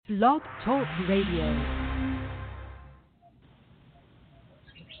Blog Talk Radio.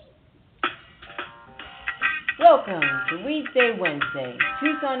 Welcome to Weedsday Wednesday,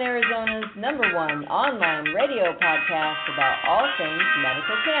 Tucson, Arizona's #1 online radio podcast about all things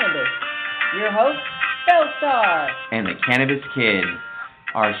medical cannabis. Your host, Bellstar. And the Cannabis Kid.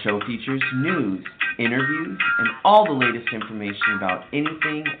 Our show features news, interviews, and all the latest information about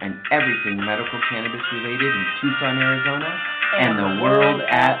anything and everything medical cannabis related in Tucson, Arizona, and the world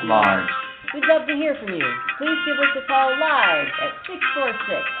at large. We'd love to hear from you. Please give us a call live at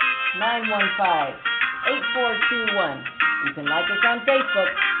 646-915-8421. You can like us on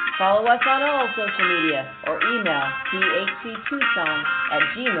Facebook, follow us on all social media, or email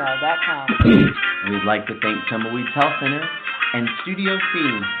thctucson@gmail.com. We'd like to thank Tumbleweeds Health Center and Studio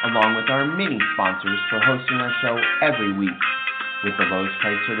C, along with our many sponsors, for hosting our show every week. With the lowest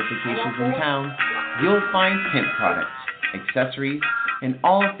price certifications in town, you'll find hemp products, accessories, and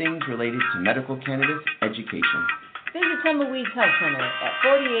all things related to medical cannabis education. Visit Tumbleweeds Health Center at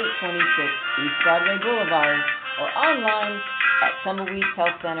 4826 East Broadway Boulevard or online at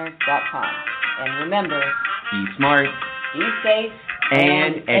tumbleweedshealthcenter.com. And remember, be smart, be safe,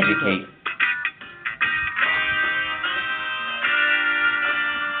 and educate.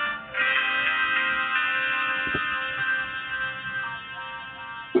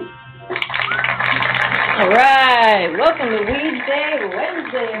 All right, welcome to Weedsday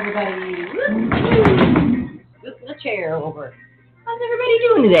Wednesday, everybody. Scooping the chair over. How's everybody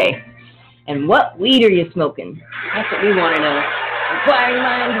doing today? And what weed are you smoking? That's what we want to know. Inquiring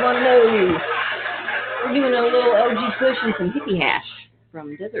minds want to know. We're doing a little OG push and some hippie hash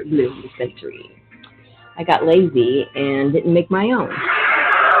from Desert Bloom Dispensary. I got lazy and didn't make my own,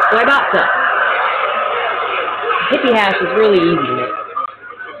 so I bought some. Hippie hash is really easy to make.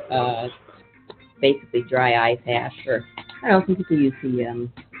 Basically dry ice hash, or I don't know, some people use the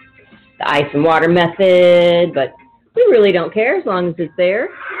ice and water method, but we really don't care as long as it's there.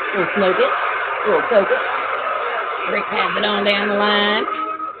 We'll smoke it, we'll soak it, Rick has it on down the line. I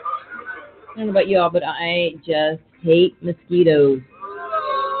don't know about y'all, but I just hate mosquitoes.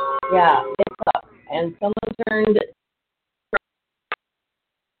 Yeah, it's up. And someone turned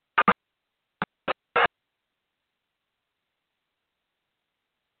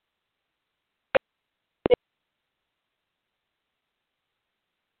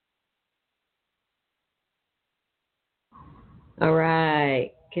All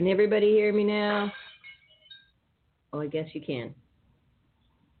right. Can everybody hear me now? Oh, I guess you can.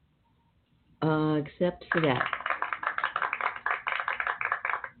 Except for that.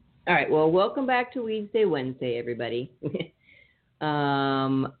 All right. Well, welcome back to Weedsday Wednesday, everybody. We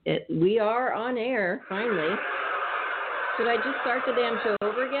are on air, finally. Should I just start the damn show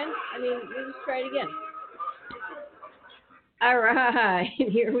over again? I mean, we'll just try it again. All right.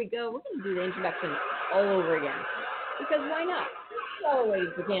 Here we go. We're going to do the introduction all over again. Because why not? While we're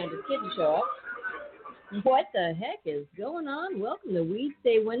waiting for Cannabis Kid to show up. What the heck is going on? Welcome to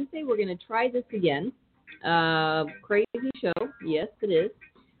Weedsday Wednesday. We're going to try this again. Crazy show. Yes, it is.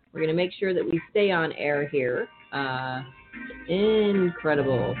 We're going to make sure that we stay on air here.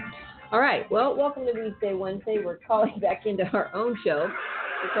 Incredible. All right. Well, welcome to Weedsday Wednesday. We're calling back into our own show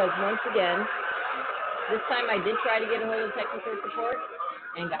because once again, this time I did try to get a hold of technical support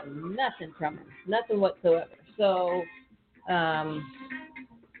and got nothing from them. Nothing whatsoever. So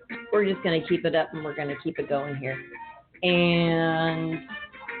we're just going to keep it up and we're going to keep it going here. And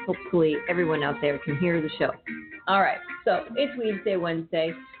hopefully everyone out there can hear the show. All right. So it's Weedsday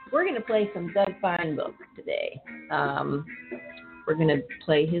Wednesday. We're going to play some Doug Fine book today. We're going to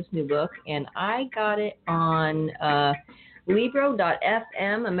play his new book. And I got it on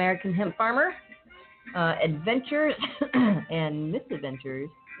Libro.fm, American Hemp Farmer, Adventures and Misadventures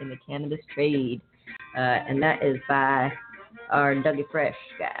in the Cannabis Trade. And that is by our Dougie Fresh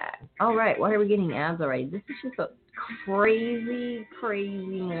guy. All right, why are we getting ads already? This is just a crazy,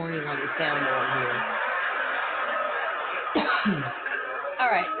 crazy morning on the soundboard here. All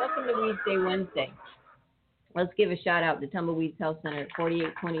right, welcome to Weedsday Wednesday. Let's give a shout out to Tumbleweeds Health Center at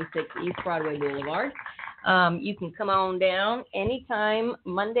 4826 East Broadway Boulevard. You can come on down anytime,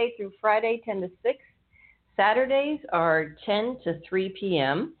 Monday through Friday, 10 to 6. Saturdays are 10 to 3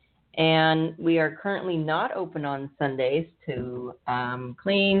 p.m., and we are currently not open on Sundays to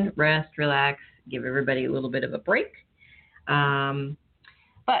clean, rest, relax, give everybody a little bit of a break.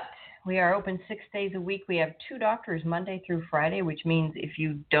 But we are open 6 days a week. We have 2 doctors Monday through Friday, which means if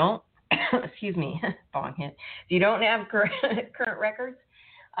you don't, excuse me, bong hit, if you don't have current records,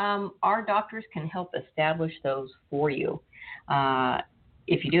 our doctors can help establish those for you.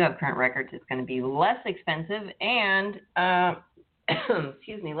 If you do have current records, it's going to be less expensive and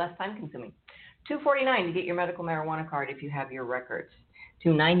excuse me, less time consuming. $2.49 to get your medical marijuana card if you have your records.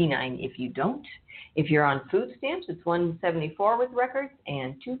 $2.99 if you don't. If you're on food stamps, it's $1.74 with records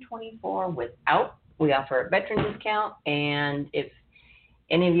and $2.24 without. We offer a veteran discount, and if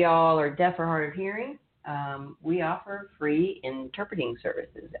any of y'all are deaf or hard of hearing, we offer free interpreting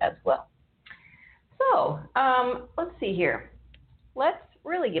services as well. So let's see here. Let's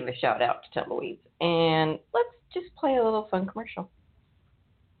really give a shout out to Tumbleweeds, and let's just play a little fun commercial.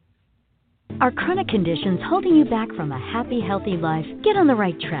 Are chronic conditions holding you back from a happy, healthy life? Get on the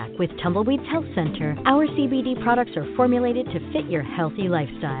right track with Tumbleweeds Health Center. Our CBD products are formulated to fit your healthy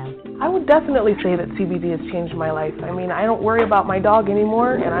lifestyle. I would definitely say that CBD has changed my life. I mean, I don't worry about my dog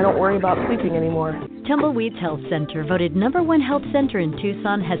anymore, and I don't worry about sleeping anymore. Tumbleweeds Health Center, voted #1 health center in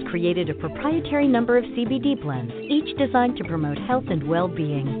Tucson, has created a proprietary number of CBD blends, each designed to promote health and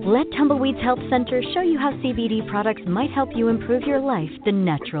well-being. Let Tumbleweeds Health Center show you how CBD products might help you improve your life the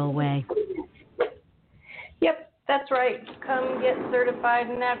natural way. Yep, that's right. Come get certified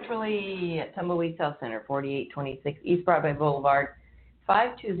naturally at Tumbleweeds Health Center, 4826 East Broadway Boulevard,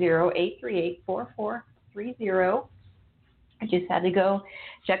 520-838-4430. I just had to go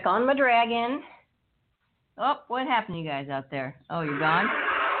check on my dragon. Oh, what happened to you guys out there? Oh, you're gone?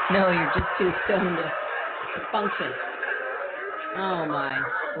 No, you're just too stoned to function. Oh, my.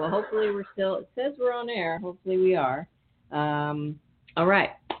 Well, hopefully we're still, it says we're on air. Hopefully we are. All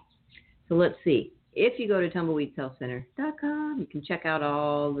right. So let's see. If you go to tumbleweedshealthcenter.com, you can check out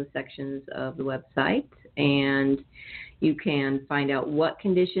all the sections of the website, and you can find out what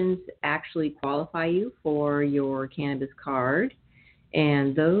conditions actually qualify you for your cannabis card.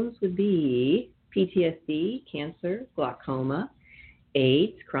 And those would be PTSD, cancer, glaucoma,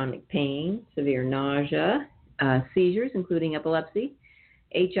 AIDS, chronic pain, severe nausea, seizures, including epilepsy,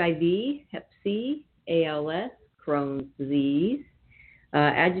 HIV, Hep C, ALS, Crohn's disease,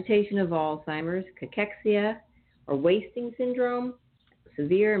 agitation of Alzheimer's, cachexia, or wasting syndrome,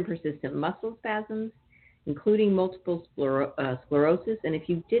 severe and persistent muscle spasms, including multiple sclerosis. And if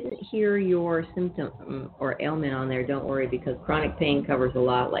you didn't hear your symptom or ailment on there, don't worry, because chronic pain covers a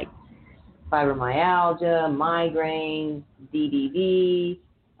lot, like fibromyalgia, migraines, DDD,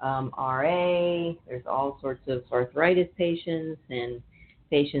 RA. There's all sorts of arthritis patients and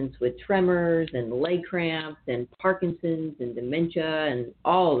patients with tremors and leg cramps and Parkinson's and dementia and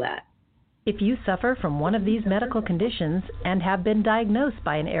all that. If you suffer from one of these medical conditions and have been diagnosed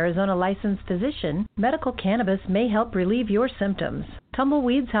by an Arizona licensed physician, medical cannabis may help relieve your symptoms.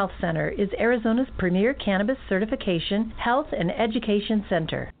 Tumbleweeds Health Center is Arizona's premier cannabis certification, health, and education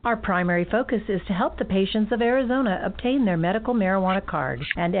center. Our primary focus is to help the patients of Arizona obtain their medical marijuana card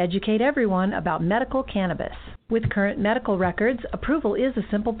and educate everyone about medical cannabis. With current medical records, approval is a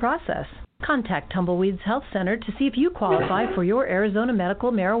simple process. Contact Tumbleweeds Health Center to see if you qualify for your Arizona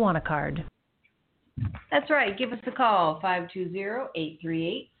medical marijuana card. That's right. Give us a call,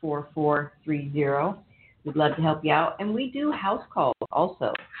 520-838-4430. We'd love to help you out. And we do house calls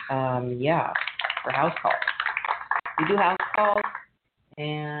also. For house calls. We do house calls,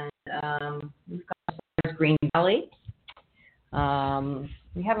 and we've got as far as Green Valley.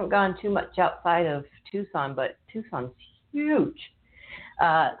 We haven't gone too much outside of Tucson, but Tucson's huge.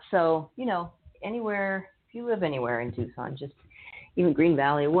 So, anywhere, if you live anywhere in Tucson, just even Green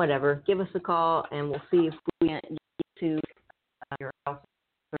Valley or whatever, give us a call, and we'll see if we can get to your house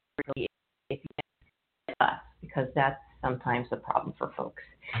if you can, because that's sometimes a problem for folks.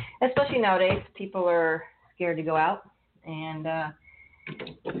 Especially nowadays, people are scared to go out and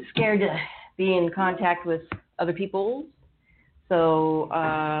scared to be in contact with other people. So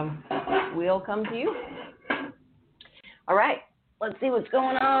we'll come to you. All right. Let's see what's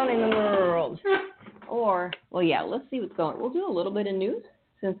going on in the world. Let's see what's going on. We'll do a little bit of news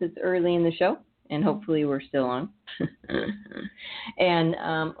since it's early in the show, and hopefully we're still on. And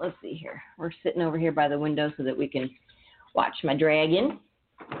let's see here. We're sitting over here by the window so that we can watch my dragon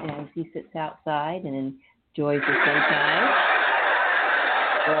as he sits outside and enjoys the sunshine.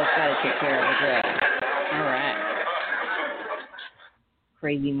 Girl's got to take care of the dragon. All right.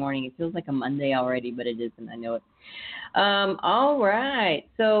 Crazy morning. It feels like a Monday already, but it isn't. I know it. All right.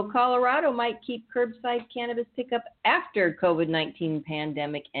 So Colorado might keep curbside cannabis pickup after COVID-19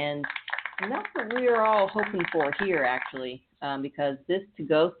 pandemic ends. And that's what we are all hoping for here, actually, because this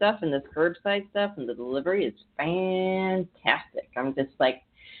to-go stuff and this curbside stuff and the delivery is fantastic. I'm just like,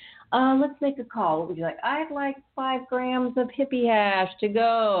 let's make a call. What would you like? I'd like 5 grams of hippie hash to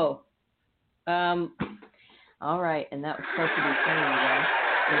go. All right, and that was supposed to be funny, guys.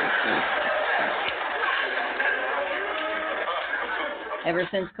 Ever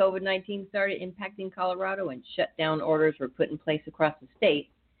since COVID-19 started impacting Colorado and shutdown orders were put in place across the state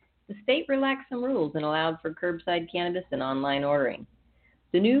relaxed some rules and allowed for curbside cannabis and online ordering.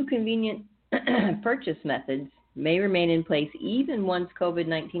 The new convenient purchase methods may remain in place even once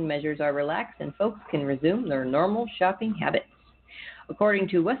COVID-19 measures are relaxed and folks can resume their normal shopping habits. According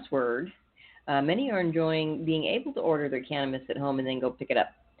to Westword, many are enjoying being able to order their cannabis at home and then go pick it up.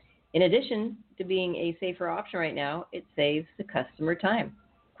 In addition to being a safer option right now, it saves the customer time.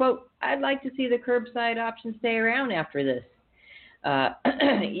 Quote, I'd like to see the curbside option stay around after this.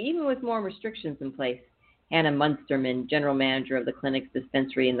 Even with more restrictions in place, Hannah Munsterman, general manager of the clinic's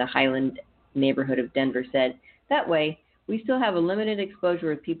dispensary in the Highland neighborhood of Denver, said, that way, we still have a limited exposure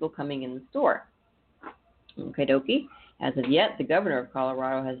with people coming in the store. Okay, dokie. As of yet, the governor of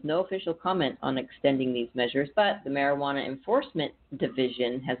Colorado has no official comment on extending these measures, but the Marijuana Enforcement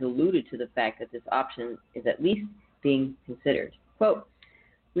Division has alluded to the fact that this option is at least being considered. Quote,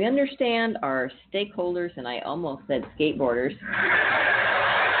 we understand our stakeholders, and I almost said skateboarders.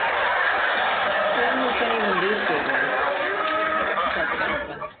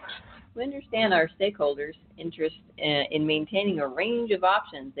 We understand our stakeholders' interest in maintaining a range of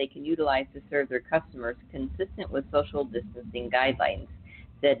options they can utilize to serve their customers consistent with social distancing guidelines,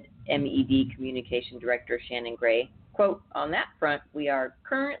 said MED Communication Director Shannon Gray. Quote, on that front, we are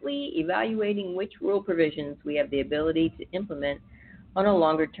currently evaluating which rule provisions we have the ability to implement on a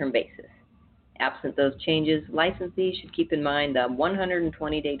longer-term basis. Absent those changes, licensees should keep in mind the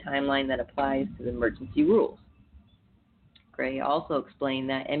 120-day timeline that applies to the emergency rules. Gray also explained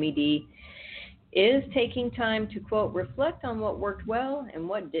that MED is taking time to, quote, reflect on what worked well and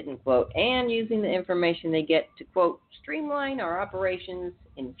what didn't, quote, and using the information they get to, quote, streamline our operations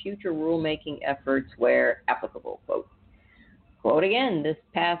in future rulemaking efforts where applicable, quote. Quote again, this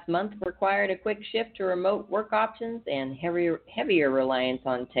past month required a quick shift to remote work options and heavier reliance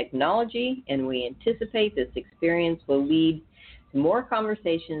on technology, and we anticipate this experience will lead to more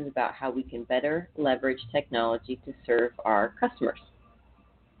conversations about how we can better leverage technology to serve our customers.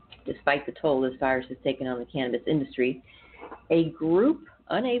 Despite the toll this virus has taken on the cannabis industry, a group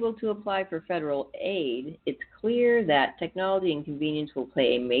unable to apply for federal aid, it's clear that technology and convenience will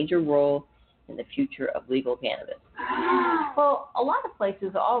play a major role in the future of legal cannabis. Well, a lot of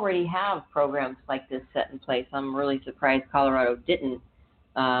places already have programs like this set in place. I'm really surprised Colorado didn't,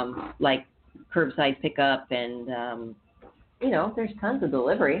 like curbside pickup and, there's tons of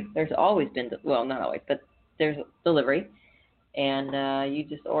delivery. There's always been, well, not always, but there's delivery. And you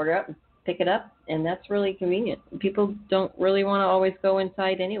just order up and pick it up, and that's really convenient. People don't really want to always go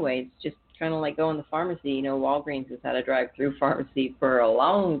inside anyway. It's just kind of like going to the pharmacy. Walgreens has had a drive-through pharmacy for a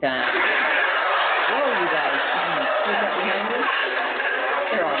long time. Whoa, you guys. Who's that behind me?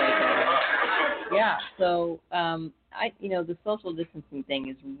 They're all right there. Yeah, so, the social distancing thing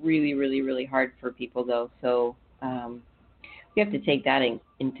is really, really, really hard for people, though. So we have to take that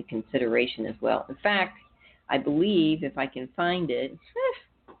into consideration as well. In fact, I believe, if I can find it,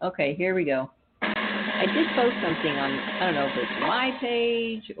 okay, here we go. I did post something on, I don't know if it's my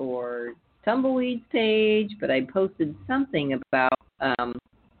page or Tumbleweed's page, but I posted something about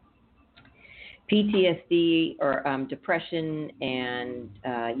PTSD or depression and,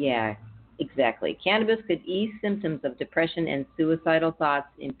 exactly. Cannabis could ease symptoms of depression and suicidal thoughts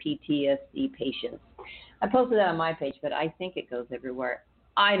in PTSD patients. I posted that on my page, but I think it goes everywhere.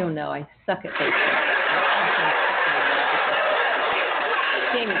 I don't know. I suck at Facebook.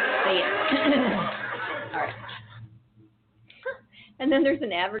 Jamie, say it. All right. And then there's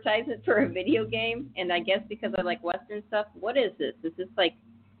an advertisement for a video game, and I guess because I like Western stuff, what is this? Is this like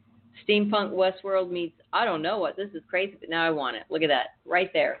Steampunk Westworld meets, I don't know what, this is crazy, but now I want it. Look at that.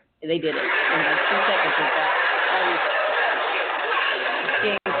 Right there. They did it. In like 2 seconds, they've got all this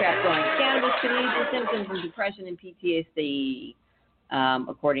game crap going. Cannabis could ease the symptoms of depression and PTSD.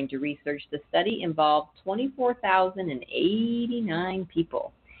 According to research, the study involved 24,089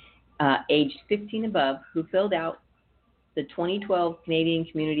 people aged 15 above who filled out the 2012 Canadian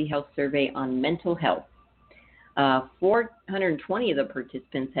Community Health Survey on mental health. 420 of the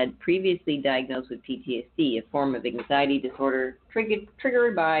participants had previously diagnosed with PTSD, a form of anxiety disorder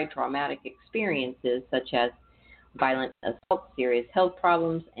triggered by traumatic experiences such as violent assault, serious health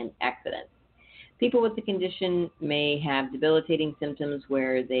problems, and accidents. People with the condition may have debilitating symptoms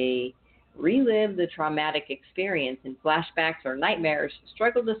where they relive the traumatic experience in flashbacks or nightmares,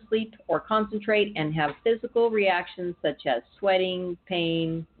 struggle to sleep or concentrate, and have physical reactions such as sweating,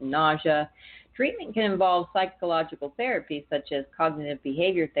 pain, nausea. Treatment can involve psychological therapy such as cognitive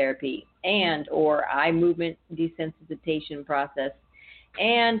behavior therapy and or eye movement desensitization process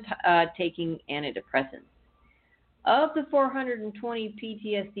and taking antidepressants. Of the 420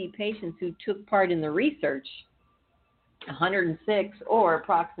 PTSD patients who took part in the research, 106, or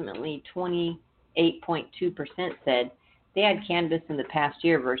approximately 28.2%, said they had cannabis in the past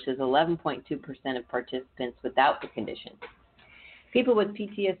year versus 11.2% of participants without the condition. People with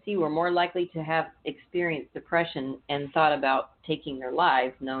PTSD were more likely to have experienced depression and thought about taking their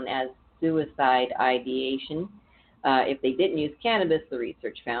lives, known as suicide ideation. If they didn't use cannabis, the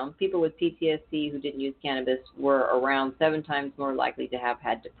research found, people with PTSD who didn't use cannabis were around 7 times more likely to have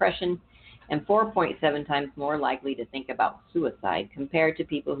had depression and 4.7 times more likely to think about suicide compared to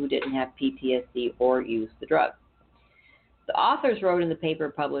people who didn't have PTSD or use the drug. The authors wrote in the paper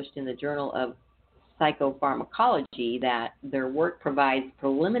published in the Journal of Psychopharmacology that their work provides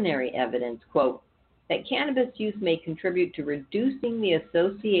preliminary evidence, quote, that cannabis use may contribute to reducing the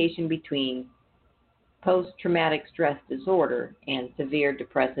association between post-traumatic stress disorder and severe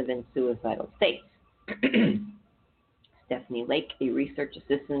depressive and suicidal states. Stephanie Lake, a research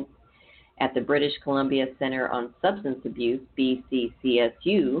assistant at the British Columbia Center on Substance Abuse,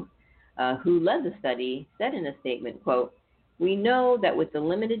 BCCSU, who led the study, said in a statement, quote, we know that with the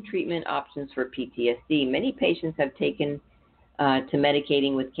limited treatment options for PTSD, many patients have taken to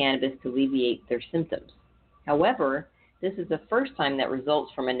medicating with cannabis to alleviate their symptoms. However, this is the first time that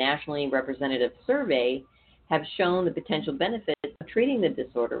results from a nationally representative survey have shown the potential benefits of treating the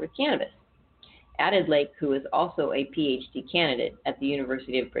disorder with cannabis. Added Lake, who is also a PhD candidate at the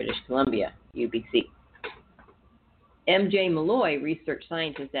University of British Columbia, UBC. M.J. Malloy, research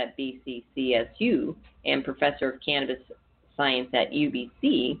scientist at BCCSU and professor of cannabis science at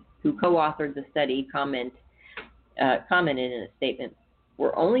UBC, who co-authored the study, commented in a statement,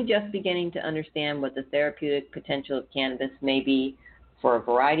 we're only just beginning to understand what the therapeutic potential of cannabis may be for a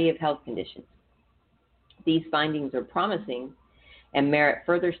variety of health conditions. These findings are promising and merit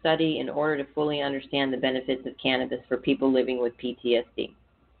further study in order to fully understand the benefits of cannabis for people living with PTSD.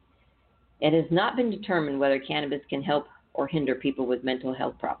 It has not been determined whether cannabis can help or hinder people with mental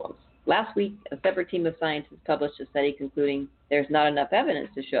health problems. Last week, a separate team of scientists published a study concluding there's not enough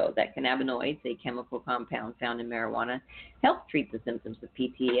evidence to show that cannabinoids, a chemical compound found in marijuana, help treat the symptoms of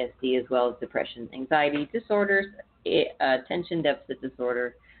PTSD as well as depression, anxiety disorders, attention deficit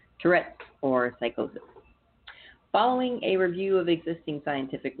disorder, Tourette's, or psychosis. Following a review of existing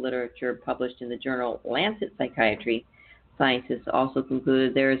scientific literature published in the journal Lancet Psychiatry, scientists also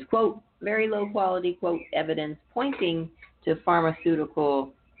concluded there is, quote, very low quality, quote, evidence pointing to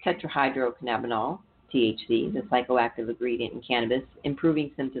pharmaceutical tetrahydrocannabinol, THC, the psychoactive ingredient in cannabis,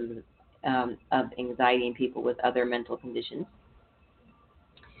 improving symptoms of anxiety in people with other mental conditions.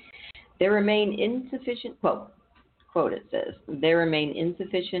 There remain insufficient, quote it says, there remain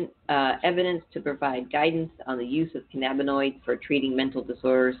insufficient evidence to provide guidance on the use of cannabinoids for treating mental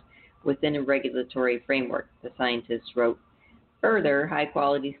disorders within a regulatory framework, the scientists wrote. Further,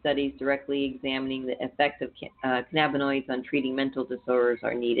 high-quality studies directly examining the effect of cannabinoids on treating mental disorders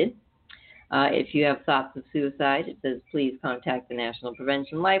are needed. If you have thoughts of suicide, it says please contact the National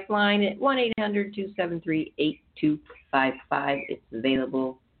Prevention Lifeline at 1-800-273-8255. It's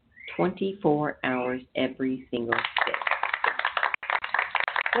available 24 hours every single day.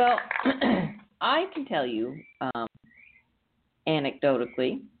 Well, I can tell you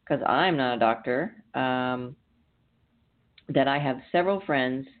anecdotally, because I'm not a doctor, that I have several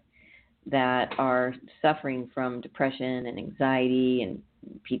friends that are suffering from depression and anxiety and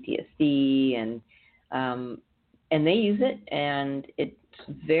PTSD, and they use it, and it's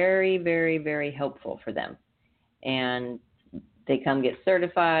very, very, very helpful for them. And they come get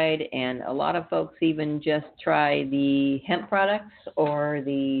certified, and a lot of folks even just try the hemp products or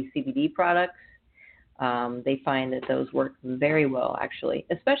the CBD products. They find that those work very well, actually,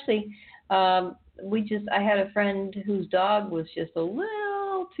 especially I had a friend whose dog was just a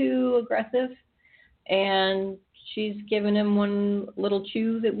little too aggressive, and she's given him one little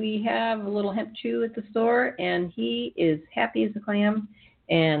chew that we have, a little hemp chew at the store, and he is happy as a clam,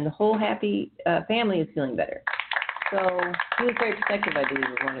 and the whole happy family is feeling better. So he was very protective, I believe,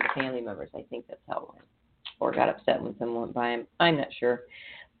 of one of the family members. I think that's how it went. Or got upset when someone went by him. I'm not sure.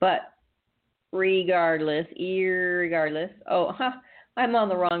 But regardless, I'm on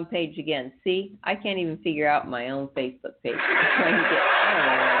the wrong page again. See, I can't even figure out my own Facebook page.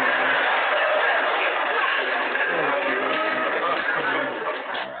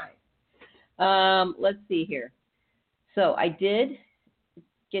 Let's see here. So I did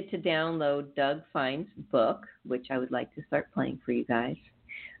get to download Doug Fine's book, which I would like to start playing for you guys.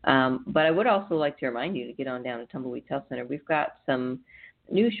 But I would also like to remind you to get on down to Tumbleweed Health Center. We've got some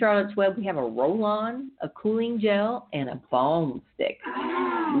new Charlotte's Web. We have a roll-on, a cooling gel, and a balm stick.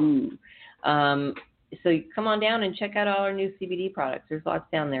 Ooh. So come on down and check out all our new CBD products. There's lots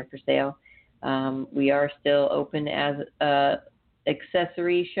down there for sale. We are still open as a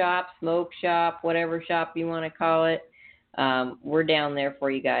accessory shop, smoke shop, whatever shop you want to call it. We're down there for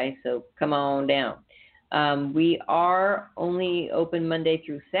you guys, so come on down. We are only open Monday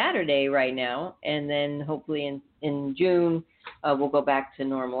through Saturday right now, and then hopefully in June we'll go back to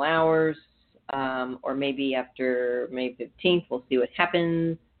normal hours, or maybe after May 15th we'll see what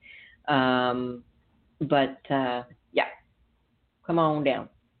happens. But come on down.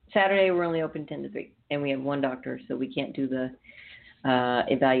 Saturday we're only open 10 to 3, and we have one doctor, so we can't do the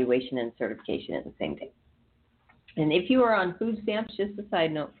evaluation and certification at the same day. And if you are on food stamps, just a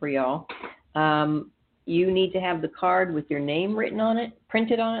side note for y'all, you need to have the card with your name written on it,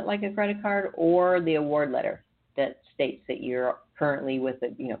 printed on it like a credit card, or the award letter that states that you're currently with a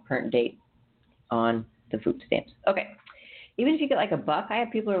current date on the food stamps. Okay. Even if you get like $1, I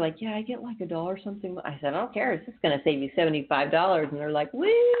have people who are like, yeah, I get like $1 or something. I said, I don't care. It's just going to save you $75. And they're like, woo,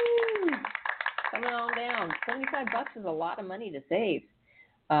 come on down. $75 is a lot of money to save.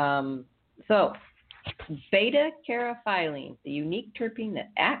 So beta-caryophyllene, the unique terpene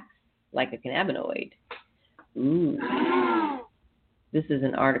that acts like a cannabinoid. Ooh. This is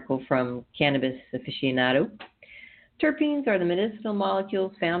an article from Cannabis Aficionado. Terpenes are the medicinal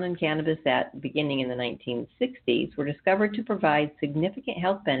molecules found in cannabis that, beginning in the 1960s, were discovered to provide significant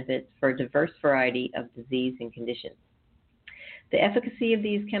health benefits for a diverse variety of disease and conditions. The efficacy of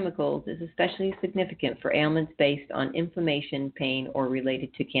these chemicals is especially significant for ailments based on inflammation, pain, or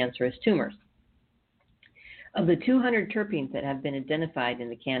related to cancerous tumors. Of the 200 terpenes that have been identified in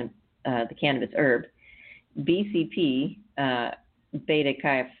the cannabis herb, BCP,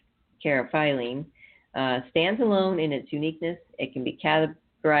 beta-caryophyllene, stands alone in its uniqueness. It can be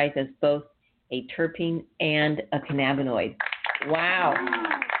categorized as both a terpene and a cannabinoid. Wow.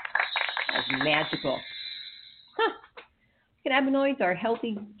 That's magical. Huh. Cannabinoids are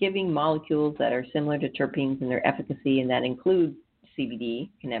healthy-giving molecules that are similar to terpenes in their efficacy, and that include CBD,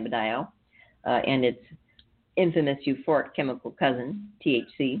 cannabidiol, and its infamous euphoric chemical cousin,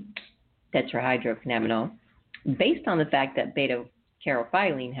 THC, tetrahydrocannabinol. Based on the fact that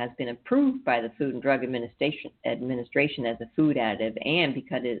beta-caryophyllene has been approved by the Food and Drug Administration as a food additive, and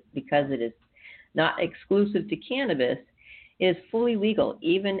because it is not exclusive to cannabis, it is fully legal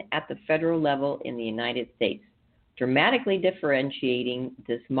even at the federal level in the United States, dramatically differentiating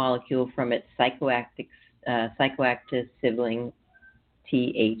this molecule from its psychoactive sibling,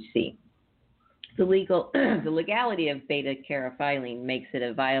 THC. The legality of beta-caryophyllene makes it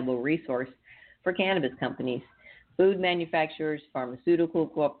a viable resource for cannabis companies, food manufacturers,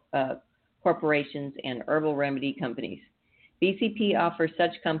 pharmaceutical corporations, and herbal remedy companies. BCP offers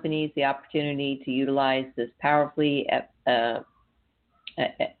such companies the opportunity to utilize this powerfully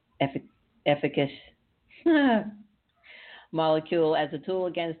efficacious molecule as a tool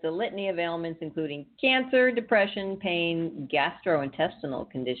against a litany of ailments, including cancer, depression, pain, gastrointestinal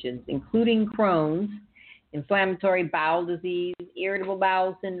conditions, including Crohn's, inflammatory bowel disease, irritable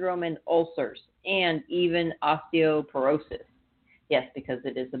bowel syndrome, and ulcers, and even osteoporosis. Yes, because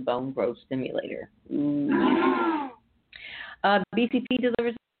it is a bone growth stimulator. BCP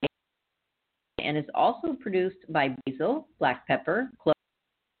delivers and is also produced by basil, black pepper, clove.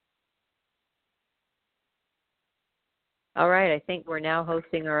 All right, I think we're now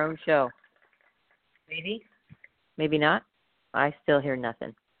hosting our own show. Maybe? Maybe not? I still hear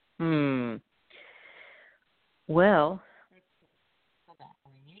nothing. Well, are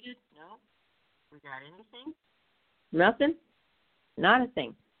we muted? No? We got anything? Nothing? Not a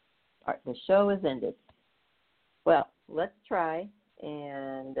thing. All right, the show is ended. Well, let's try,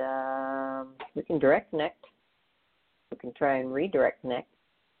 and we can direct connect. We can try and redirect connect.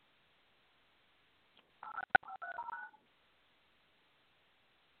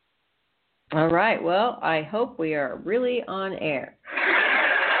 All right, well, I hope we are really on air.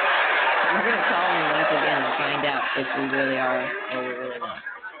 We're going to call in once again and find out if we really are or we're really not.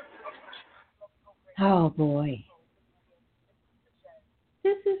 Oh, boy.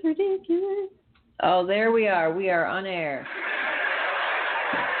 This is ridiculous. Oh, there we are. We are on air.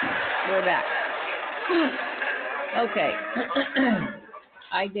 We're back. Okay.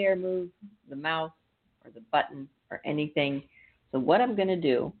 I dare move the mouse or the button or anything. So what I'm going to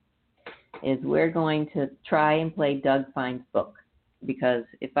do is we're going to try and play Doug Fine's book, because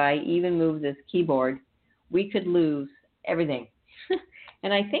if I even move this keyboard, we could lose everything.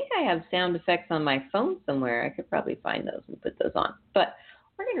 And I think I have sound effects on my phone somewhere. I could probably find those and put those on. But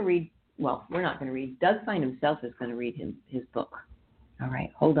we're going to read, well, we're not going to read. Doug Fine himself is going to read his book. All right,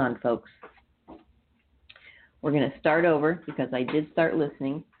 hold on, folks. We're going to start over because I did start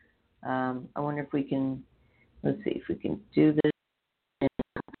listening. I wonder if we can, let's see if we can do this.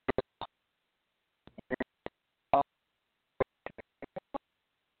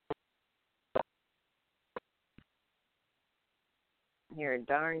 You're a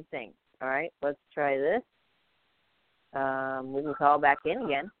darn thing. All right, let's try this. We can call back in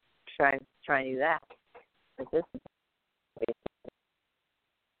again. Try and do that. But this is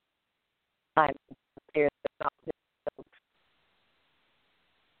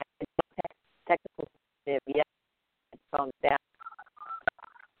technical. Yeah, phone down.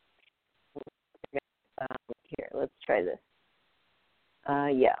 Here, let's try this.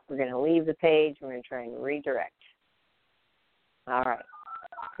 Yeah, we're going to leave the page. We're going to try and redirect. All right.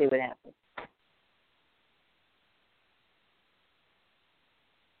 See what happens.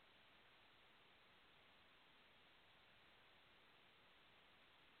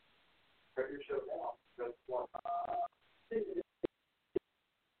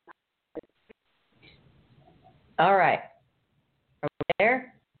 All right. Are we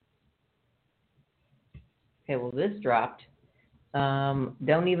there? Okay, well, this dropped.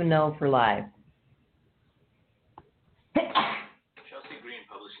 Don't even know if we're live.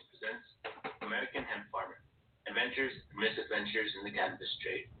 Publishing presents American Hemp Farmer, Adventures and Misadventures in the Cannabis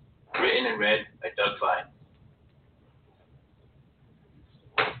Trade. Written and read by Doug Vine.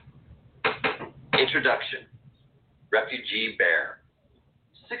 Introduction. Refugee bear.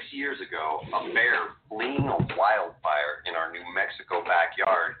 6 years ago, a bear fleeing a wildfire in our New Mexico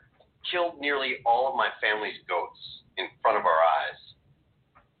backyard killed nearly all of my family's goats in front of our eyes.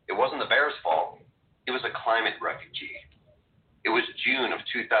 It wasn't the bear's fault. It was a climate refugee. It was June of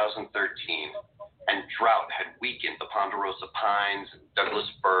 2013, and drought had weakened the ponderosa pines and Douglas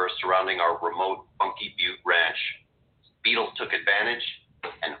fir surrounding our remote Funky Butte ranch. Beetles took advantage,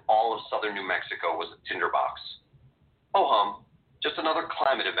 and all of southern New Mexico was a tinderbox. Oh hum, just another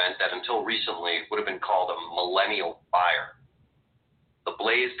climate event that until recently would have been called a millennial fire. The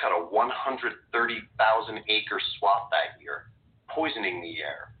blaze cut a 130,000-acre swath that year, poisoning the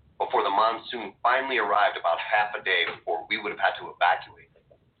air, before the monsoon finally arrived about half a day before we would have had to evacuate.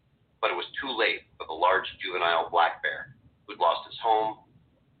 But it was too late for the large juvenile black bear, who'd lost his home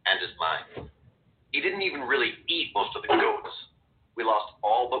and his mind. He didn't even really eat most of the goats. We lost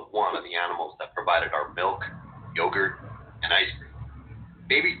all but one of the animals that provided our milk, yogurt, and ice cream.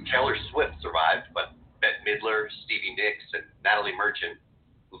 Baby Taylor Swift survived, but Bette Midler, Stevie Nicks, and Natalie Merchant,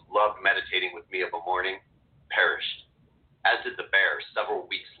 who loved meditating with me of a morning, perished. As did the bear several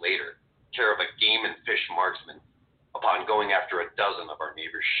weeks later, care of a game and fish marksman, upon going after a dozen of our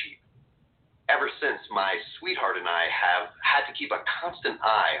neighbor's sheep. Ever since, my sweetheart and I have had to keep a constant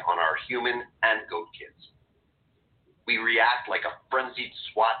eye on our human and goat kids. We react like a frenzied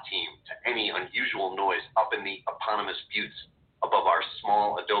SWAT team to any unusual noise up in the eponymous buttes above our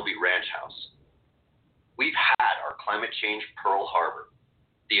small adobe ranch house. We've had our climate change Pearl Harbor,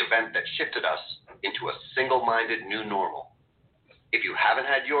 the event that shifted us into a single-minded new normal. If you haven't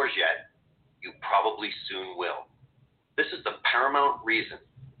had yours yet, you probably soon will. This is the paramount reason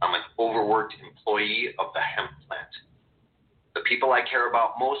I'm an overworked employee of the hemp plant. The people I care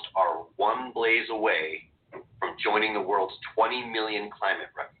about most are one blaze away from joining the world's 20 million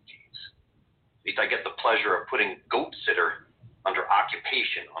climate refugees. At least I get the pleasure of putting goat sitter under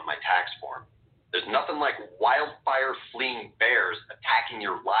occupation on my tax form. There's nothing like wildfire fleeing bears attacking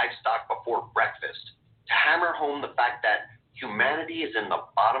your livestock before breakfast to hammer home the fact that humanity is in the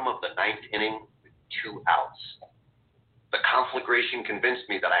bottom of the ninth inning with 2 outs. The conflagration convinced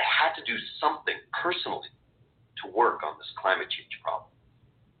me that I had to do something personally to work on this climate change problem.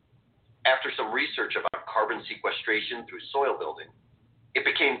 After some research about carbon sequestration through soil building, it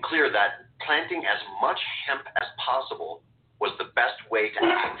became clear that planting as much hemp as possible was the best way to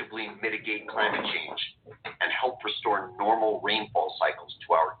actively mitigate climate change and help restore normal rainfall cycles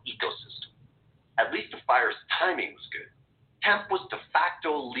to our ecosystem. At least the fire's timing was good. Hemp was de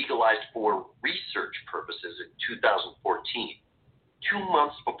facto legalized for research purposes in 2014, 2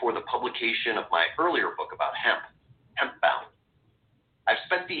 months before the publication of my earlier book about hemp, Hempbound. I've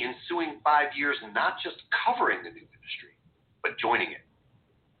spent the ensuing 5 years not just covering the new industry, but joining it,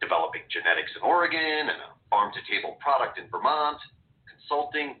 developing genetics in Oregon and a farm-to-table product in Vermont,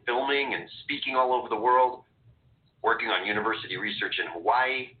 consulting, filming, and speaking all over the world, working on university research in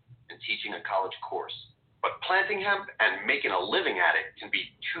Hawaii, and teaching a college course. But planting hemp and making a living at it can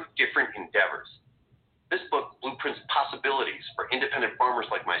be 2 different endeavors. This book blueprints possibilities for independent farmers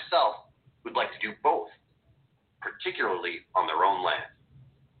like myself who'd like to do both, particularly on their own land.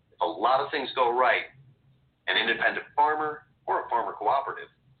 If a lot of things go right, an independent farmer or a farmer cooperative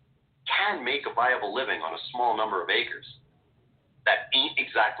can make a viable living on a small number of acres. That ain't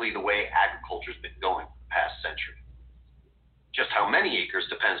exactly the way agriculture's been going for the past century. Just how many acres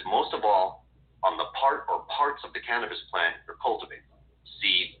depends most of all on the part or parts of the cannabis plant you're cultivating: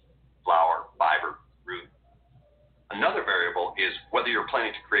 seed, flower, fiber, root. Another variable is whether you're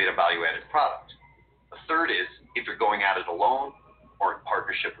planning to create a value-added product. The third is if you're going at it alone or in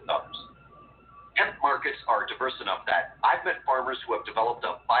partnership with others. Hemp markets are diverse enough that I've met farmers who have developed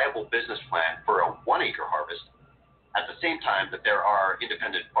a viable business plan for a 1-acre harvest at the same time that there are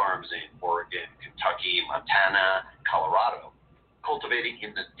independent farms in Oregon, Kentucky, Montana, Colorado cultivating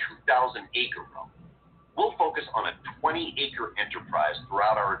in the 2,000-acre realm. We'll focus on a 20-acre enterprise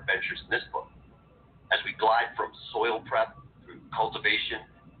throughout our adventures in this book as we glide from soil prep through cultivation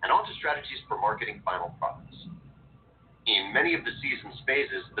and onto strategies for marketing final products. In many of the season's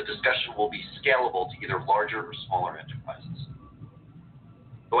phases, the discussion will be scalable to either larger or smaller enterprises.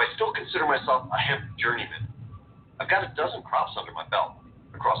 Though I still consider myself a hemp journeyman, I've got a dozen crops under my belt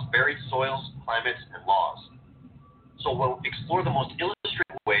across varied soils, climates, and laws. So we'll explore the most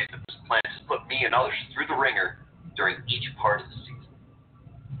illustrative ways that this plant has put me and others through the ringer during each part of the season.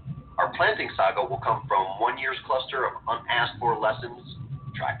 Our planting saga will come from 1 year's cluster of unasked-for lessons,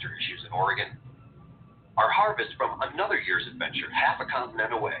 tractor issues in Oregon, our harvest from another year's adventure half a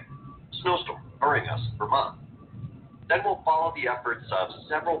continent away, snowstorm burying us in Vermont. Then we'll follow the efforts of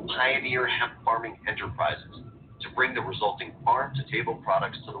several pioneer hemp farming enterprises to bring the resulting farm-to-table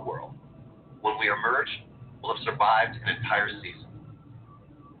products to the world. When we emerge, we'll have survived an entire season.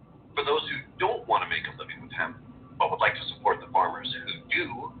 For those who don't want to make a living with hemp, but would like to support the farmers who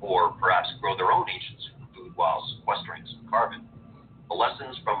do, or perhaps grow their own agents for food while sequestering some carbon, the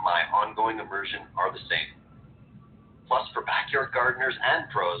lessons from my ongoing immersion are the same. Plus, for backyard gardeners and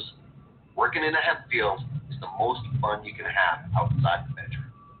pros, working in a hemp field is the most fun you can have outside the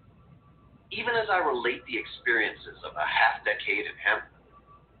bedroom. Even as I relate the experiences of a half-decade in hemp,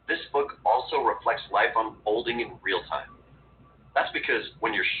 this book also reflects life unfolding in real time. That's because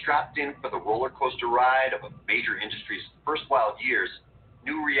when you're strapped in for the roller coaster ride of a major industry's first wild years,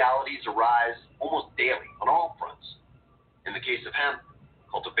 new realities arise almost daily on all fronts. In the case of hemp,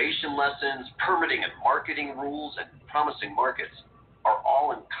 cultivation lessons, permitting and marketing rules, and promising markets are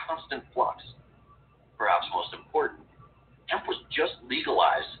all in constant flux. Perhaps most important, hemp was just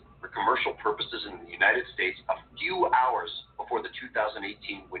legalized for commercial purposes in the United States a few hours before the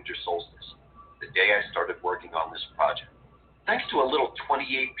 2018 winter solstice, the day I started working on this project. Thanks to a little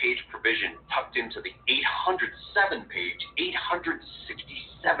 28-page provision tucked into the 807-page,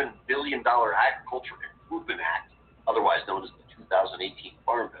 $867 billion Agriculture Improvement Act, otherwise known as the 2018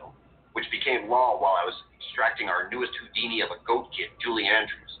 Farm Bill, which became law while I was extracting our newest Houdini of a goat kid, Julie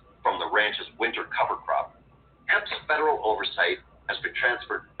Andrews, from the ranch's winter cover crop, hemp's federal oversight has been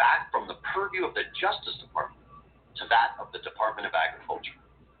transferred back from the purview of the Justice Department to that of the Department of Agriculture.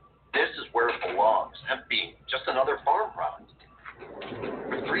 This is where it belongs, hemp being just another farm product.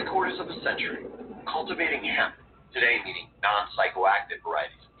 For 3/4 of a century, cultivating hemp, today meaning non-psychoactive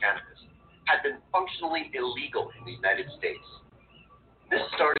varieties of cannabis, had been functionally illegal in the United States. This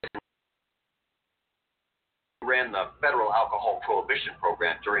started ran the federal alcohol prohibition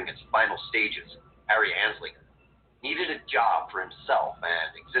program during its final stages. Harry Anslinger needed a job for himself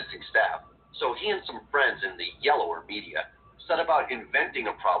and existing staff, so he and some friends in the yellower media set about inventing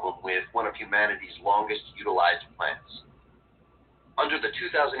a problem with one of humanity's longest utilized plants. Under the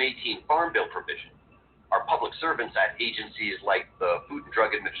 2018 Farm Bill provision, our public servants at agencies like the Food and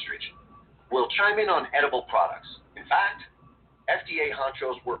Drug Administration will chime in on edible products. In fact, FDA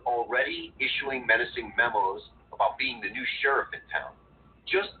honchos were already issuing menacing memos about being the new sheriff in town,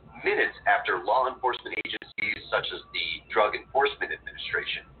 just minutes after law enforcement agencies such as the Drug Enforcement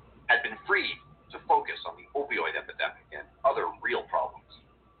Administration had been freed to focus on the opioid epidemic and other real problems.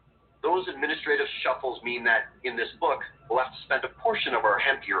 Those administrative shuffles mean that in this book, we'll have to spend a portion of our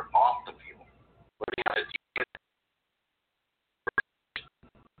hemp year off the field, learning how to deal with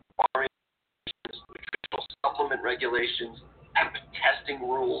farming, nutritional supplement regulations, hemp testing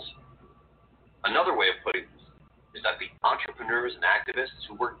rules. Another way of putting this is that the entrepreneurs and activists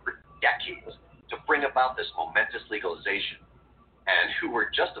who worked for decades to bring about this momentous legalization, and who were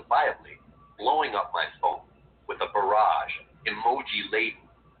justifiably blowing up my phone with a barrage of emoji-laden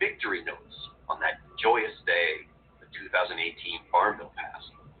victory notes on that joyous day the 2018 Farm Bill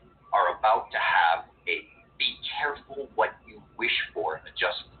passed, are about to have a be careful what you wish for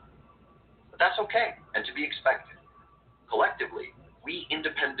adjustment. But that's okay, and to be expected. Collectively, we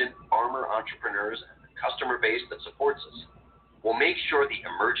independent farmer entrepreneurs and the customer base that supports us will make sure the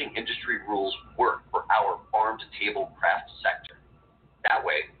emerging industry rules work for our farm-to-table craft sector. That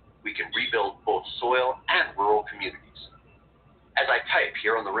way, we can rebuild both soil and rural communities. As I type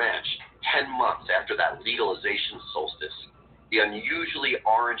here on the ranch, 10 months after that legalization solstice, the unusually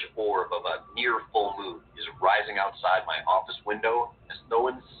orange orb of a near full moon is rising outside my office window as though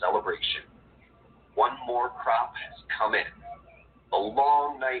in celebration. One more crop has come in. The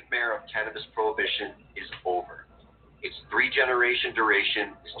long nightmare of cannabis prohibition is over. Its 3-generation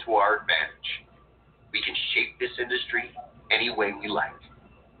duration is to our advantage. We can shape this industry any way we like.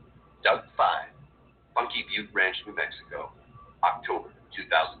 Doug Fine, Funky Butte Ranch, New Mexico, October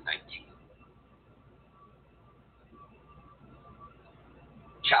 2019.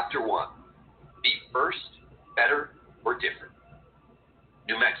 Chapter 1. Be first, better, or different.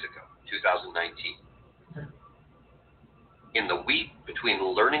 New Mexico, 2019. In the week between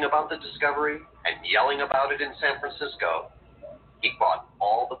learning about the discovery and yelling about it in San Francisco, he bought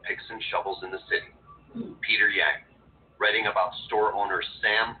all the picks and shovels in the city. Peter Yang, writing about store owner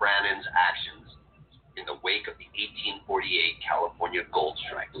Sam Brannan's actions in the wake of the 1848 California gold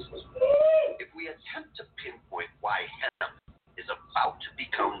strikes. If we attempt to pinpoint why hemp is about to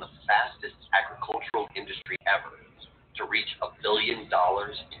become the fastest agricultural industry ever to reach $1 billion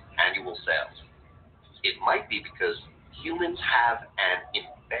in annual sales, it might be because humans have an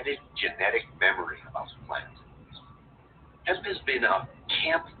embedded genetic memory about the plant. Hemp has been a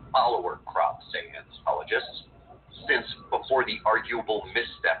camp follower crop, say anthropologists, since before the arguable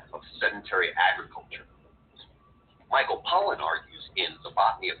misstep of sedentary agriculture. Michael Pollan argues in The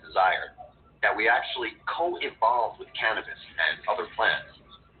Botany of Desire that we actually co-evolved with cannabis and other plants.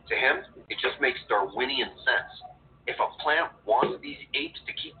 To him, it just makes Darwinian sense. If a plant wants these apes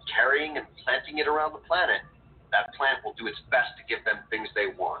to keep carrying and planting it around the planet, that plant will do its best to give them things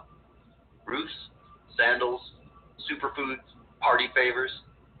they want. Roofs, sandals, superfoods, party favors,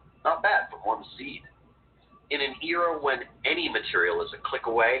 not bad from one seed. In an era when any material is a click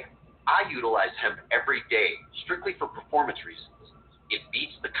away, I utilize hemp every day, strictly for performance reasons. It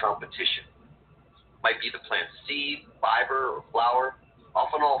beats the competition. Might be the plant's seed, fiber, or flower,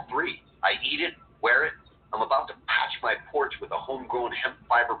 often all three. I eat it, wear it. I'm about to patch my porch with a homegrown hemp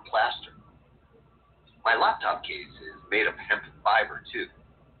fiber plaster. My laptop case is made of hemp fiber, too.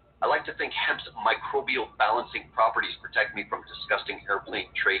 I like to think hemp's microbial balancing properties protect me from disgusting airplane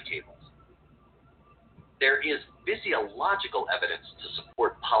tray cables. There is physiological evidence to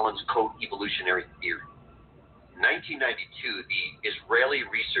support Pollan's co-evolutionary theory. In 1992, the Israeli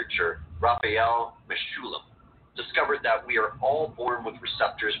researcher Raphael Meshulam discovered that we are all born with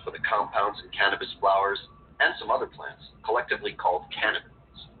receptors for the compounds in cannabis flowers and some other plants, collectively called cannabinoids.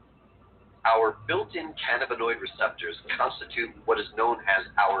 Our built-in cannabinoid receptors constitute what is known as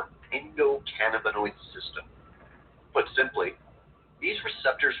our endocannabinoid system. Put simply, these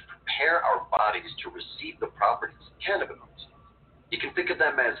receptors prepare our bodies to receive the properties of cannabinoids. You can think of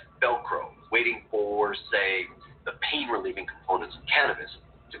them as Velcro, waiting for, say, the pain-relieving components of cannabis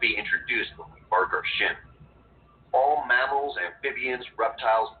to be introduced when we bark our shin. All mammals, amphibians,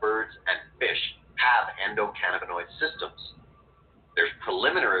 reptiles, birds, and fish have endocannabinoid systems. There's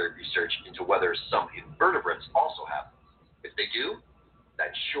preliminary research into whether some invertebrates also have them. If they do,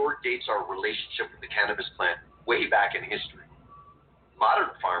 that sure dates our relationship with the cannabis plant way back in history.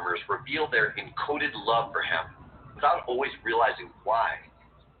 Modern farmers reveal their encoded love for hemp without always realizing why.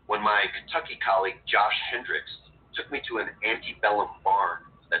 When my Kentucky colleague Josh Hendricks took me to an antebellum barn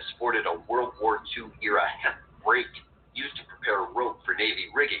that sported a World War II era hemp brake used to prepare rope for Navy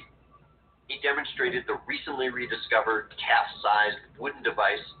rigging, he demonstrated the recently rediscovered calf-sized wooden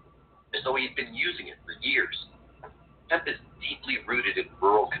device as though he'd been using it for years. Hemp is deeply rooted in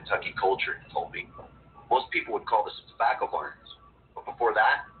rural Kentucky culture, he told me. Most people would call this tobacco barns, but before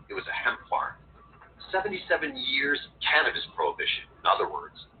that, it was a hemp farm. 77 years of cannabis prohibition, in other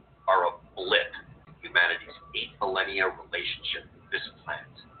words, are a blip in humanity's 8 millennia relationship with this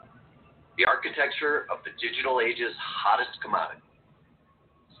plant. The architecture of the digital age's hottest commodity.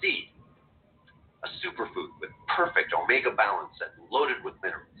 Seed, a superfood with perfect omega balance and loaded with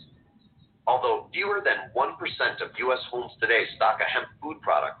minerals. Although fewer than 1% of U.S. homes today stock a hemp food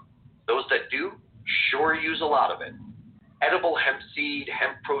product, those that do sure use a lot of it. Edible hemp seed,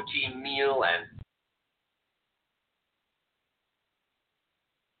 hemp protein meal, and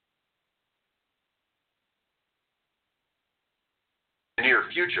in the near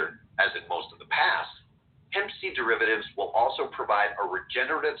future, as in most of the past, hemp seed derivatives will also provide a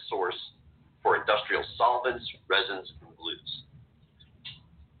regenerative source for industrial solvents, resins, and glues.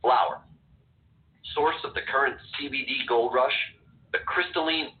 Flower. Source of the current CBD gold rush, the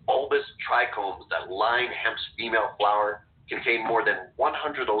crystalline bulbous trichomes that line hemp's female flower contain more than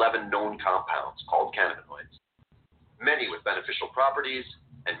 111 known compounds called cannabinoids, many with beneficial properties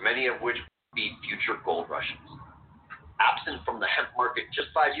and many of which feed future gold rushes. absent from the hemp market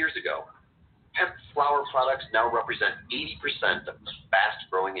just 5 years ago, hemp flower products now represent 80% of the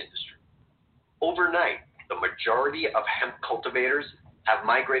fast-growing industry. Overnight, the majority of hemp cultivators have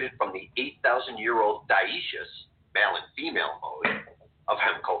migrated from the 8,000-year-old dioecious, male and female mode, of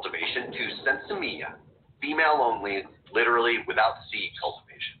hemp cultivation to sensimilla, female only, literally without seed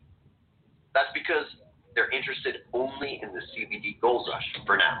cultivation. That's because they're interested only in the CBD gold rush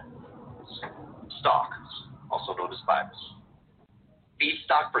for now. Stock, also known as fibers.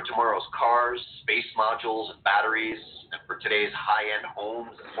 Feedstock for tomorrow's cars, space modules, and batteries, and for today's high-end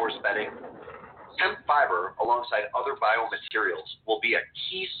homes and horse bedding. Hemp fiber, alongside other biomaterials, will be a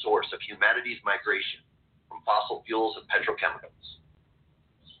key source of humanity's migration from fossil fuels and petrochemicals.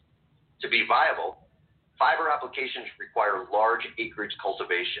 To be viable, fiber applications require large acreage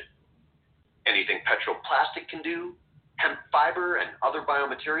cultivation. Anything petroplastic can do, hemp fiber and other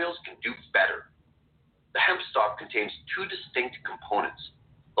biomaterials can do better. The hemp stalk contains two distinct components,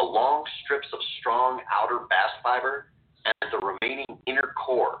 the long strips of strong outer bast fiber and the remaining inner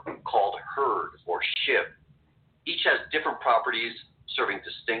core called hurd or shib. Each has different properties serving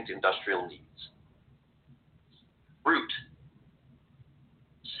distinct industrial needs. Root.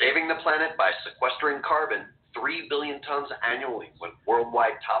 Saving the planet by sequestering carbon 3 billion tons annually when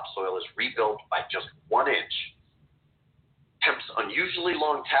worldwide topsoil is rebuilt by just 1 inch. Hemp's unusually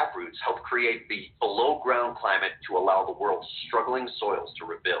long taproots help create the below-ground climate to allow the world's struggling soils to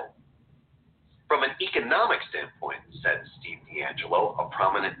rebuild. From an economic standpoint, said Steve D'Angelo, a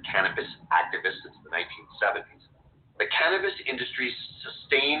prominent cannabis activist since the 1970s, the cannabis industry's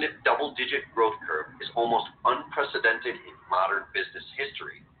sustained double-digit growth curve is almost unprecedented in modern business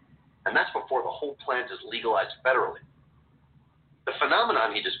history, and that's before the whole plant is legalized federally. The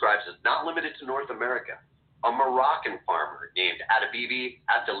phenomenon he describes is not limited to North America. A Moroccan farmer named Adabibi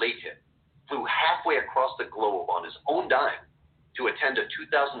Abdelatif flew halfway across the globe on his own dime to attend a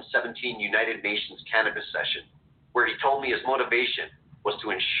 2017 United Nations cannabis session, where he told me his motivation was to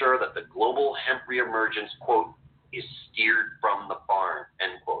ensure that the global hemp reemergence, quote, is steered from the farm,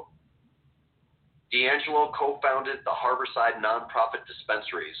 end quote. D'Angelo co-founded the Harborside nonprofit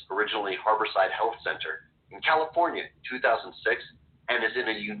dispensaries, originally Harborside Health Center, in California in 2006, and is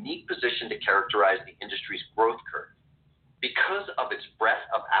in a unique position to characterize the industry's growth curve. Because of its breadth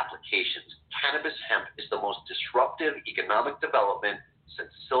of applications, cannabis hemp is the most disruptive economic development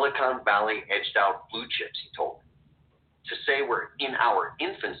since Silicon Valley edged out blue chips, he told me. To say we're in our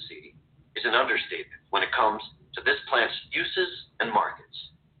infancy is an understatement when it comes to this plant's uses and markets.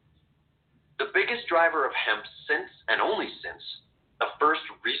 The biggest driver of hemp since, and only since, the first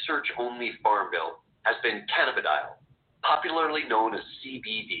research-only farm bill has been cannabidiol, popularly known as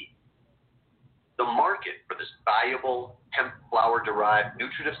CBD. The market for this valuable hemp flower-derived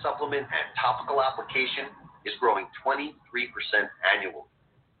nutritive supplement and topical application is growing 23% annually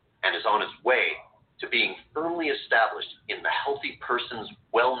and is on its way to being firmly established in the healthy person's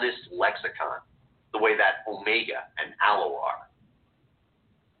wellness lexicon, the way that omega and aloe are.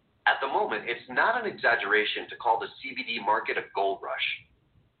 At the moment, it's not an exaggeration to call the CBD market a gold rush.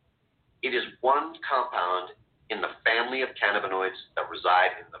 It is one compound in the family of cannabinoids that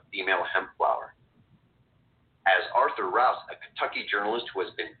reside in the female hemp flower. As Arthur Rouse, a Kentucky journalist who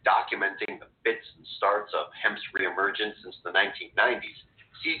has been documenting the fits and starts of hemp's reemergence since the 1990s,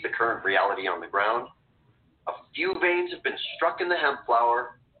 sees the current reality on the ground, a few veins have been struck in the hemp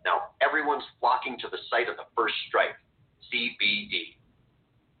flower. Now everyone's flocking to the site of the first strike, CBD.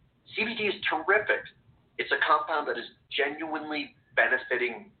 CBD is terrific. It's a compound that is genuinely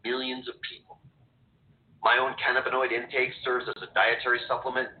benefiting millions of people. My own cannabinoid intake serves as a dietary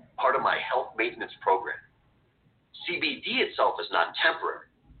supplement, part of my health maintenance program. CBD itself is not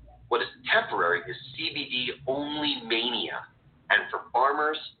temporary. What is temporary is CBD-only mania, and for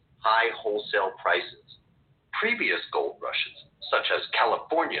farmers, high wholesale prices. Previous gold rushes, such as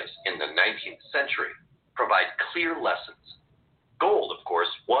California's in the 19th century, provide clear lessons. Gold, of course,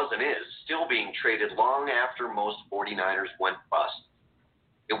 was and is still being traded long after most 49ers went bust.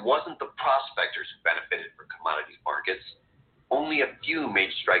 It wasn't the prospectors who benefited from commodities markets. Only a few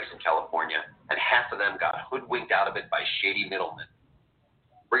made strikes in California, and half of them got hoodwinked out of it by shady middlemen.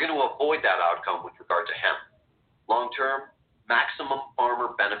 We're going to avoid that outcome with regard to hemp. Long term, maximum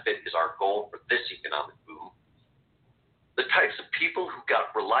farmer benefit is our goal for this economic boom. The types of people who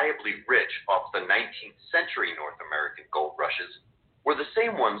got reliably rich off the 19th century North American gold rushes were the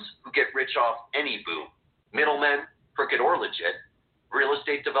same ones who get rich off any boom. Middlemen, crooked or legit, real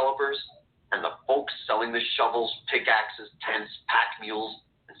estate developers, and the folks selling the shovels, pickaxes, tents, pack mules,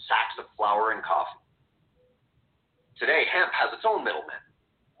 and sacks of flour and coffee. Today, hemp has its own middlemen,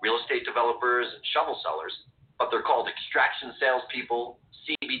 real estate developers and shovel sellers, but they're called extraction salespeople,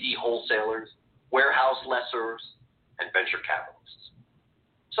 CBD wholesalers, warehouse lessors, and venture capitalists.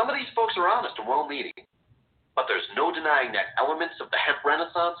 Some of these folks are honest and well-meaning, but there's no denying that elements of the hemp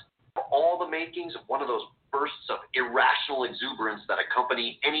renaissance are all the makings of one of those bursts of irrational exuberance that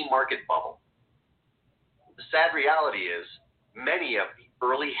accompany any market bubble. The sad reality is, many of the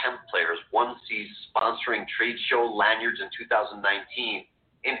early hemp players one sees sponsoring trade show lanyards in 2019,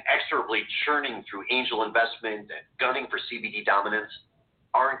 inexorably churning through angel investment and gunning for CBD dominance,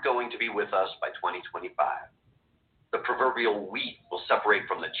 aren't going to be with us by 2025. The proverbial wheat will separate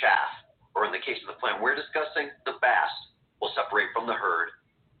from the chaff, or in the case of the plant we're discussing, the bast will separate from the herd,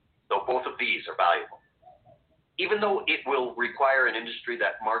 though both of these are valuable. Even though it will require an industry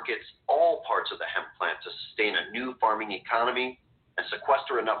that markets all parts of the hemp plant to sustain a new farming economy and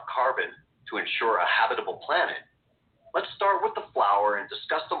sequester enough carbon to ensure a habitable planet, let's start with the flower and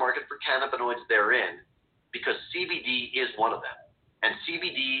discuss the market for cannabinoids therein, because CBD is one of them. And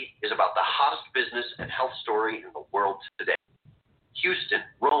CBD is about the hottest business and health story in the world today. Houston,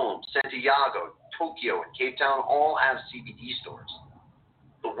 Rome, Santiago, Tokyo, and Cape Town all have CBD stores.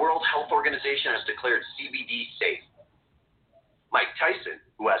 The World Health Organization has declared CBD safe. Mike Tyson,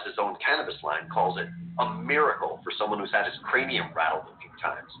 who has his own cannabis line, calls it a miracle for someone who's had his cranium rattled a few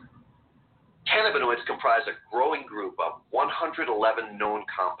times. Cannabinoids comprise a growing group of 111 known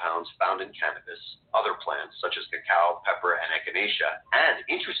compounds found in cannabis, other plants such as cacao, pepper, and echinacea, and,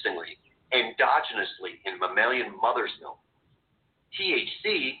 interestingly, endogenously in mammalian mother's milk.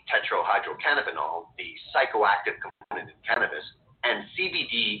 THC, tetrahydrocannabinol, the psychoactive component in cannabis, and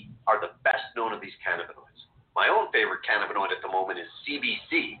CBD are the best known of these cannabinoids. My own favorite cannabinoid at the moment is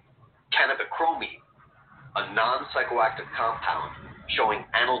CBC, cannabichromene, a non-psychoactive compound showing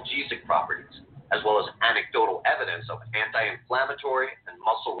analgesic properties, as well as anecdotal evidence of anti-inflammatory and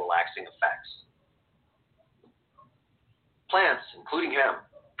muscle-relaxing effects. Plants, including hemp,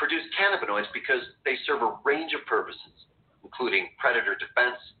 produce cannabinoids because they serve a range of purposes, including predator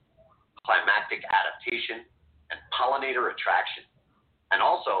defense, climactic adaptation, and pollinator attraction, and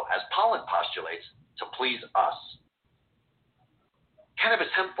also, as pollen postulates, to please us.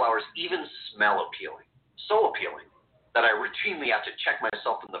 Cannabis hemp flowers even smell appealing, so appealing that I routinely have to check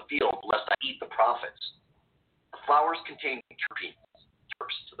myself in the field lest I eat the profits. The flowers contain terpenes,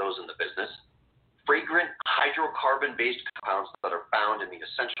 terps to those in the business, fragrant hydrocarbon-based compounds that are found in the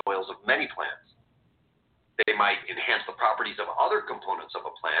essential oils of many plants. They might enhance the properties of other components of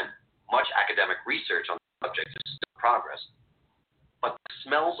a plant. Much academic research on the subject is still in progress. But the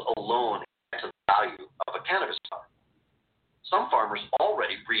smells alone add to the value of a cannabis flower. Some farmers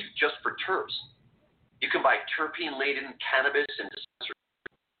already breed just for terps. You can buy terpene-laden cannabis in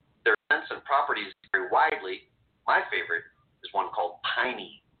dispensaries. Their scents and properties vary widely. My favorite is one called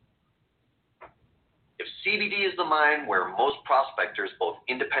piney. If CBD is the mine where most prospectors, both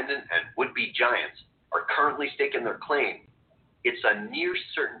independent and would-be giants, are currently staking their claim, it's a near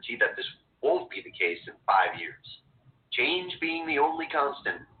certainty that this won't be the case in 5 years. Change being the only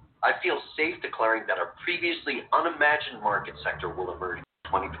constant, I feel safe declaring that a previously unimagined market sector will emerge in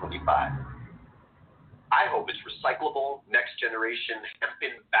 2025. I hope it's recyclable, next-generation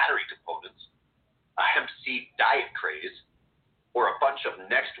hemp-in battery components, a hemp seed diet craze, or a bunch of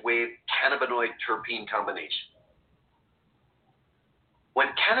next-wave cannabinoid terpene combinations.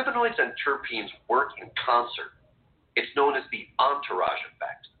 When cannabinoids and terpenes work in concert, it's known as the entourage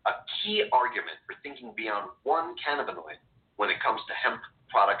effect, a key argument for thinking beyond one cannabinoid when it comes to hemp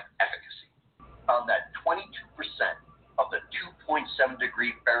product efficacy. Found that 22% of the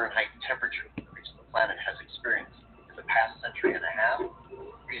 2.7-degree Fahrenheit temperature increase the planet has experienced in the past century and a half.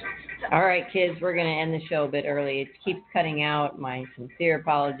 All right, kids, we're going to end the show a bit early. It keeps cutting out. My sincere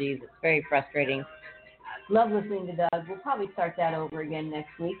apologies. It's very frustrating. Love listening to Doug. We'll probably start that over again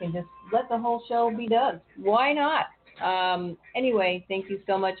next week and just let the whole show be Doug. Why not? Anyway, thank you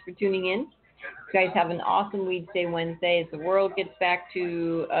so much for tuning in. You guys have an awesome Weedsday Wednesday. As the world gets back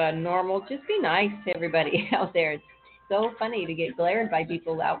to normal, just be nice to everybody out there. It's so funny to get glared by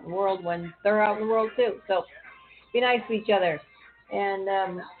people out in the world when they're out in the world too. So be nice to each other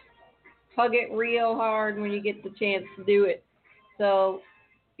and hug it real hard when you get the chance to do it. So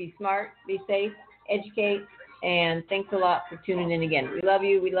be smart, be safe, educate, and thanks a lot for tuning in again. We love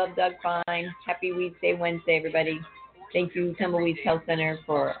you. We love Doug Fine. Happy Weedsday Wednesday, everybody. Thank you, Tumbleweeds Health Center,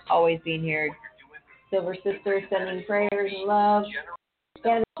 for always being here. Silver Sister sending prayers and love.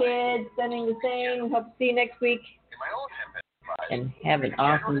 Cannabis Kids sending the same. Hope to see you next week. And have an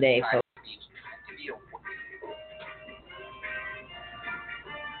awesome day, folks.